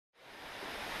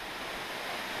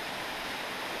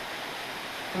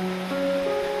Hello,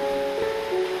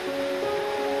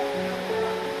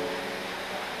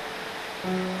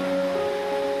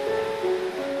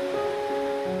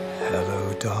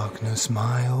 darkness,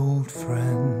 my old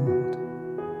friend.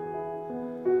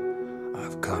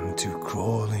 I've come to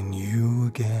crawl in you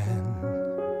again.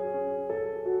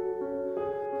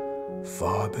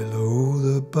 Far below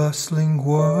the bustling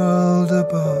world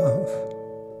above,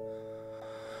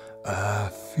 a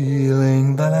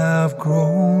feeling that I've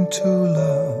grown to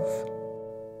love.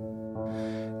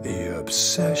 The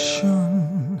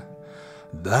obsession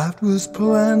that was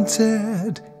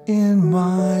planted in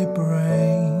my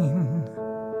brain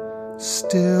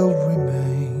still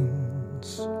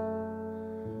remains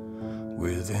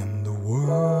within the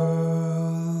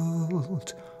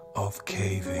world of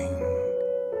caving.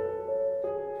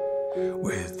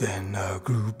 Within a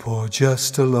group or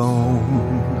just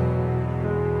alone,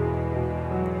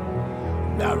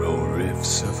 narrow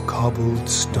rifts of cobbled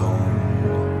stone,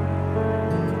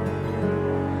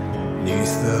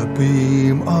 'neath the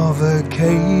beam of a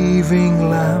caving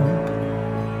lamp,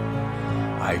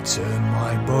 I turn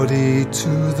my body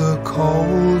to the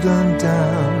cold and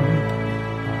damp,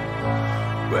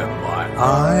 when my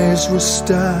eyes were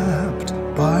stabbed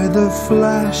by the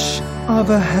flash of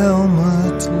a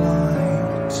helmet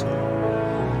light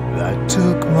that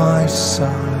took my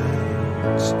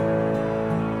sight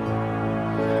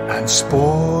and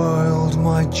spoiled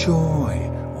my joy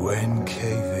when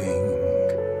caving.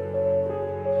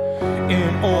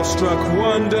 In awestruck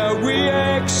wonder we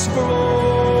explore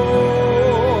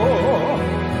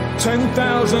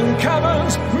 10,000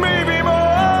 caverns, maybe more.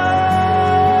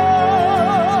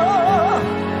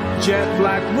 Jet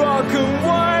black rock and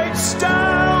white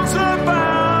stones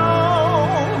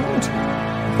abound,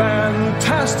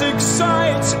 fantastic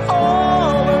sights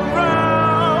all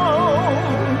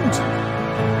around.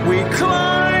 We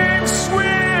climb,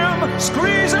 swim,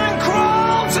 squeeze and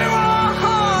crawl to our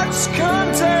heart's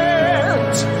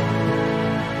content,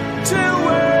 till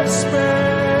we're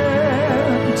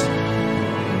spent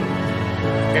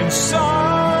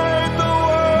inside the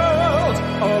world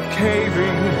of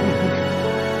caving.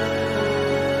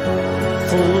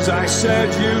 Fools, I said,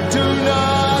 you do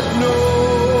not know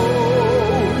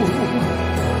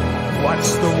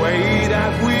what's the way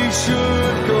that we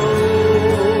should go.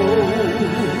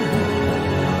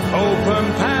 Open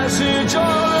passage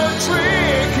or a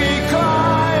tricky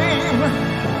climb,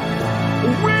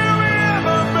 will we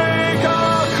ever make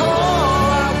our call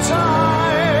out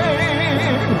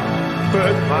time?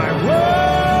 But my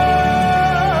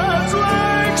words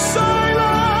like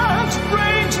silent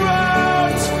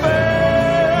raindrops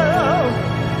fell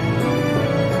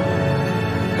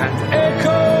and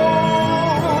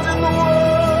echoed in the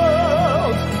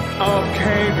world of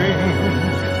caving.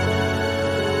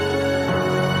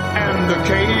 And the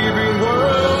caving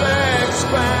world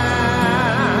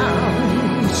expands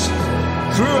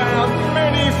throughout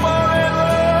many foreign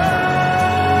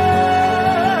lands.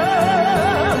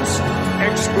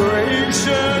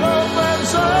 Exploration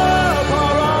opens up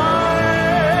our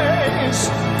eyes.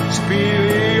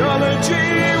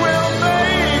 Speleology will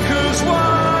make us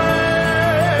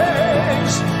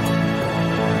wise.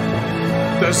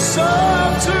 The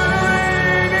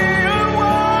subterranean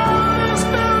walls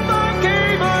built by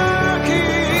Caver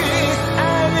Key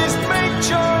and his big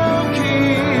chunky,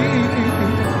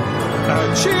 a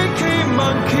cheeky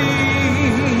monkey,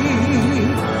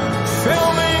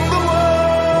 filming the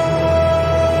world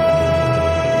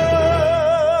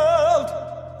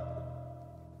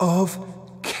of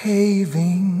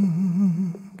caving.